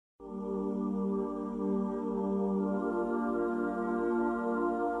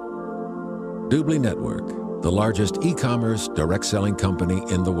DubLi Network, the largest e-commerce direct selling company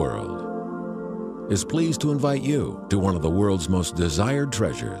in the world, is pleased to invite you to one of the world's most desired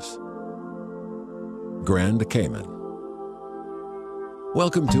treasures, Grand Cayman.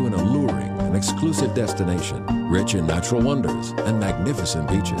 Welcome to an alluring and exclusive destination, rich in natural wonders and magnificent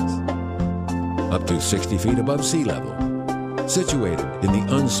beaches. Up to 60 feet above sea level, situated in the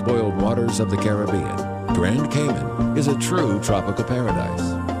unspoiled waters of the Caribbean, Grand Cayman is a true tropical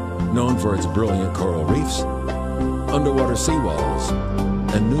paradise, known for its brilliant coral reefs, underwater seawalls,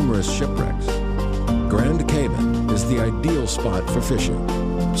 and numerous shipwrecks. Grand Cayman is the ideal spot for fishing,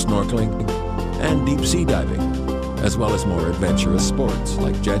 snorkeling, and deep sea diving, as well as more adventurous sports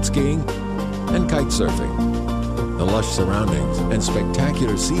like jet skiing and kite surfing. The lush surroundings and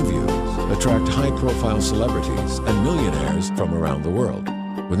spectacular sea views attract high-profile celebrities and millionaires from around the world.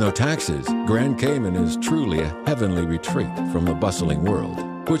 With no taxes, Grand Cayman is truly a heavenly retreat from the bustling world,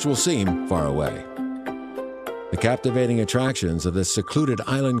 which will seem far away. The captivating attractions of this secluded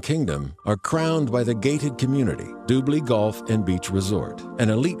island kingdom are crowned by the gated community, DubLi Golf and Beach Resort, an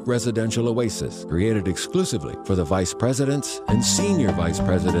elite residential oasis created exclusively for the vice presidents and senior vice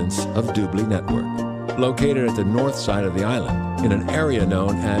presidents of DubLi Network. Located at the north side of the island, in an area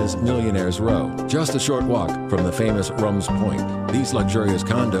known as Millionaire's Row, just a short walk from the famous Rum's Point, these luxurious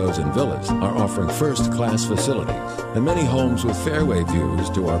condos and villas are offering first-class facilities and many homes with fairway views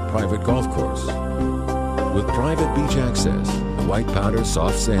to our private golf course. With private beach access, the white powder,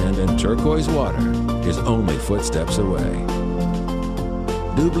 soft sand, and turquoise water is only footsteps away.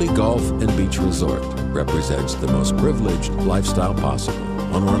 DubLi Golf and Beach Resort represents the most privileged lifestyle possible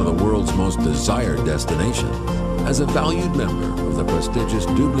on one of the world's most desired destinations. As a valued member of the prestigious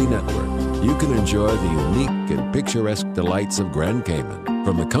DubLi Network, you can enjoy the unique and picturesque delights of Grand Cayman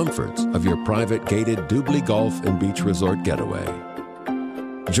from the comforts of your private gated DubLi Golf and Beach Resort getaway.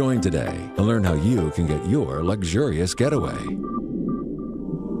 Join today and learn how you can get your luxurious getaway.